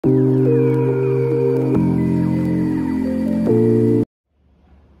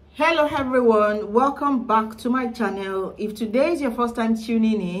Hello everyone, welcome back to my channel. If today is your first time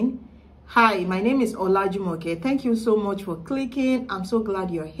tuning in, hi, my name is Olajumoke. Thank you so much for clicking. I'm so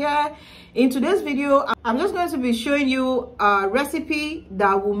glad you're here. In today's video, I'm just going to be showing you a recipe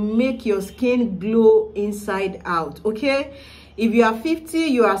that will make your skin glow inside out. Okay, if you are 50,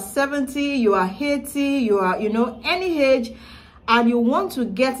 you are 70, you are 80, you are any age, and you want to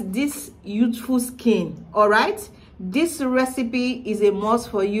get this youthful skin, all right, this recipe is a must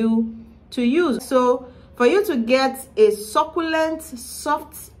for you to use. So for you to get a succulent,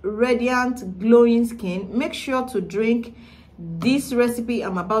 soft, radiant, glowing skin, make sure to drink this recipe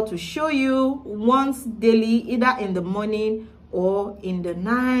I'm about to show you once daily, either in the morning or in the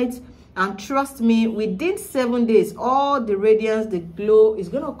night. And trust me, within 7 days, all the radiance, the glow is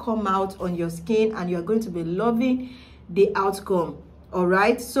going to come out on your skin, and you're going to be loving the outcome. All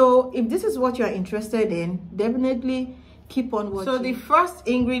right, so if this is what you're interested in, definitely keep on watching. So the first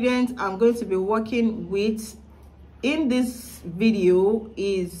ingredient I'm going to be working with in this video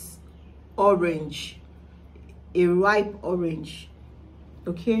is orange, a ripe orange.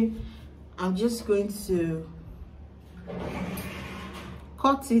 Okay, I'm just going to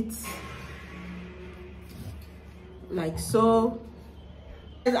cut it like so.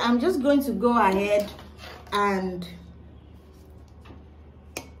 I'm just going to go ahead and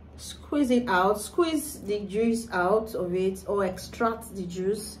squeeze it out, squeeze the juice out of it, or extract the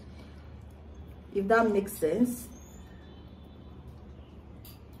juice, if that makes sense.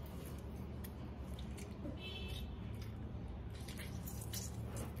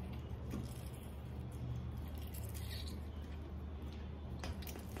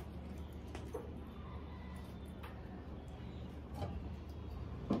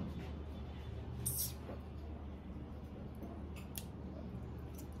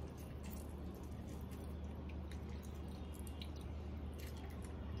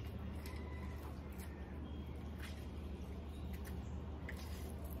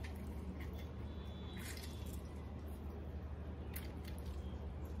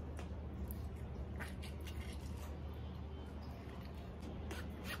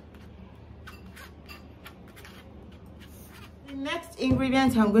 The next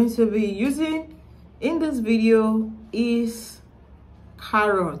ingredient I'm going to be using in this video is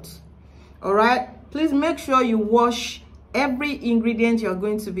carrot. All right, please make sure you wash every ingredient you're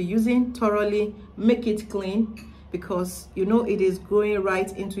going to be using thoroughly. Make it clean, because you know it is going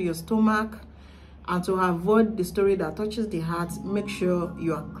right into your stomach. And to avoid the story that touches the heart, make sure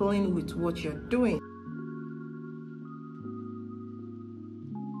you are clean with what you're doing.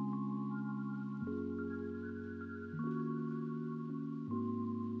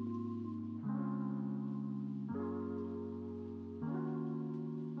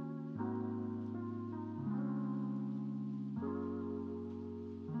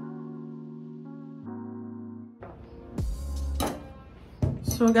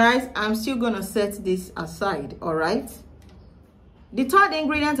 So guys, I'm still gonna set this aside. All right, the third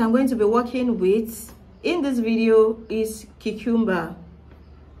ingredient I'm going to be working with in this video is cucumber.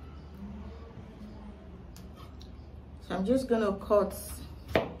 So I'm just gonna cut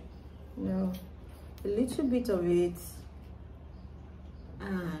a little bit of it,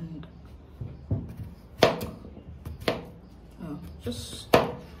 and just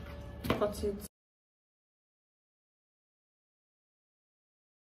cut it.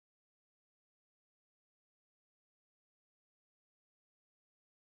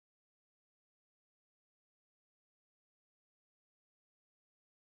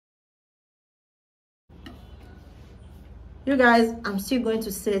 You guys, I'm still going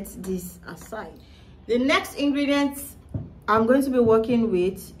to set this aside. The next ingredient I'm going to be working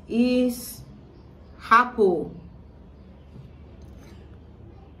with is apple.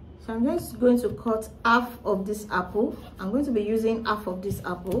 So I'm just going to cut half of this apple. I'm going to be using half of this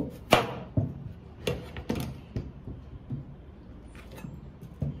apple.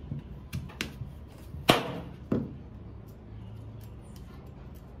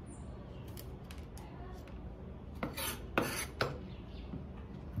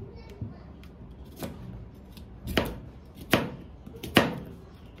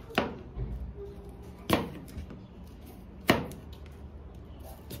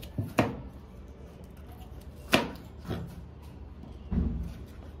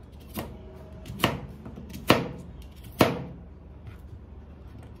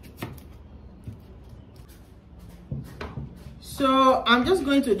 So I'm just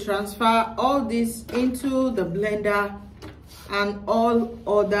going to transfer all this into the blender, and all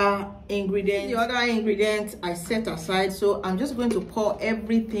other ingredients. The other ingredients I set aside, so I'm just going to pour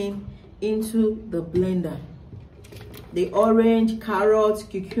everything into the blender. the orange, carrot,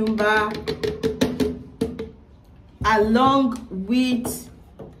 cucumber, along with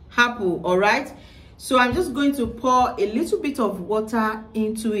apple. All right, so I'm just going to pour a little bit of water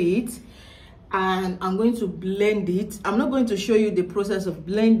into it, and I'm going to blend it. I'm not going to show you the process of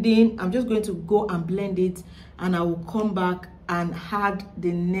blending. I'm just going to go and blend it, and I will come back and add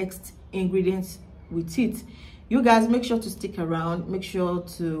the next ingredients with it. You guys make sure to stick around, make sure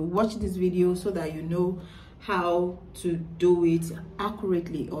to watch this video so that you know how to do it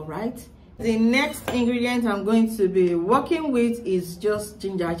accurately. All right, the next ingredient I'm going to be working with is just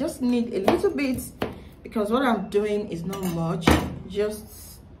ginger. I just need a little bit because what I'm doing is not much,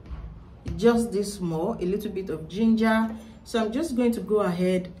 just this small, a little bit of ginger. So I'm just going to go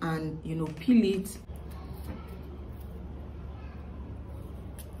ahead and, you know, peel it.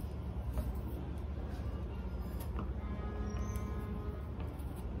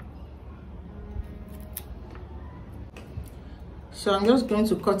 So I'm just going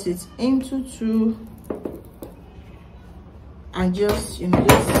to cut it into two and just, you know,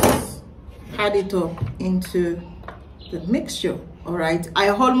 just add it up into the mixture. All right, I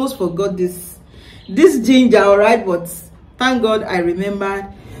almost forgot this ginger. All right, but thank God I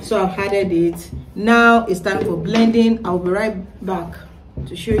remembered, so I've added it. Now it's time for blending. I'll be right back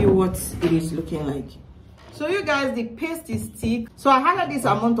to show you what it is looking like. So you guys, the paste is thick, so I added this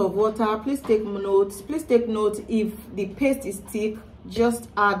amount of water. Please take notes. Please take note, if the paste is thick, just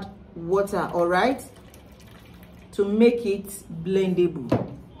add water, all right, to make it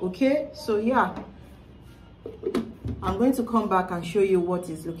blendable. Okay, so yeah, I'm going to come back and show you what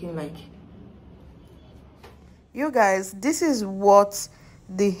it's looking like. You guys, this is what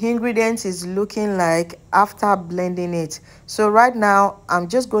the ingredient is looking like after blending it. So right now I'm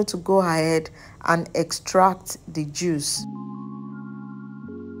just going to go ahead and extract the juice.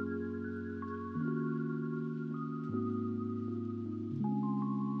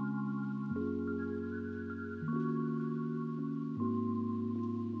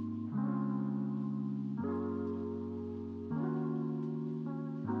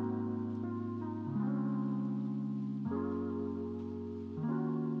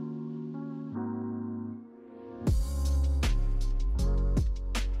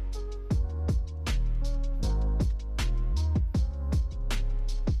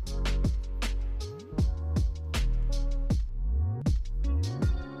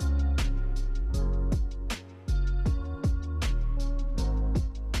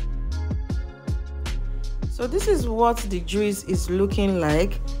 So this is what the juice is looking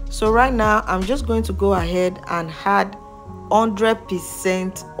like. So right now I'm just going to go ahead and add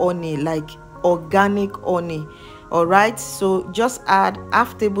 100% honey, like organic honey. All right, so just add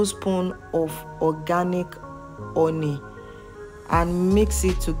half tablespoon of organic honey and mix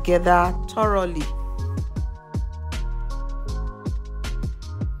it together thoroughly.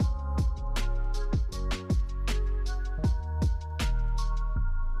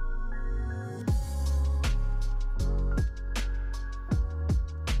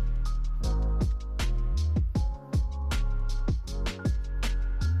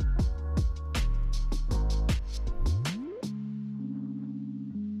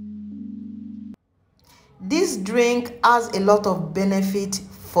 This drink has a lot of benefit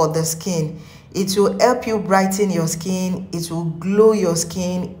for the skin. It will help you brighten your skin, it will glow your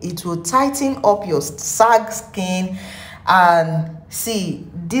skin, it will tighten up your sag skin, and see,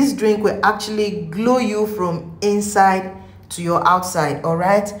 this drink will actually glow you from inside to your outside. All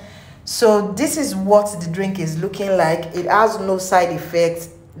right, so this is what the drink is looking like. It has no side effects.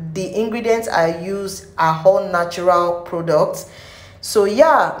 The ingredients I use are all natural products. So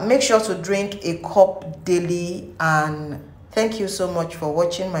yeah, make sure to drink a cup daily, and thank you so much for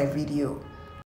watching my video.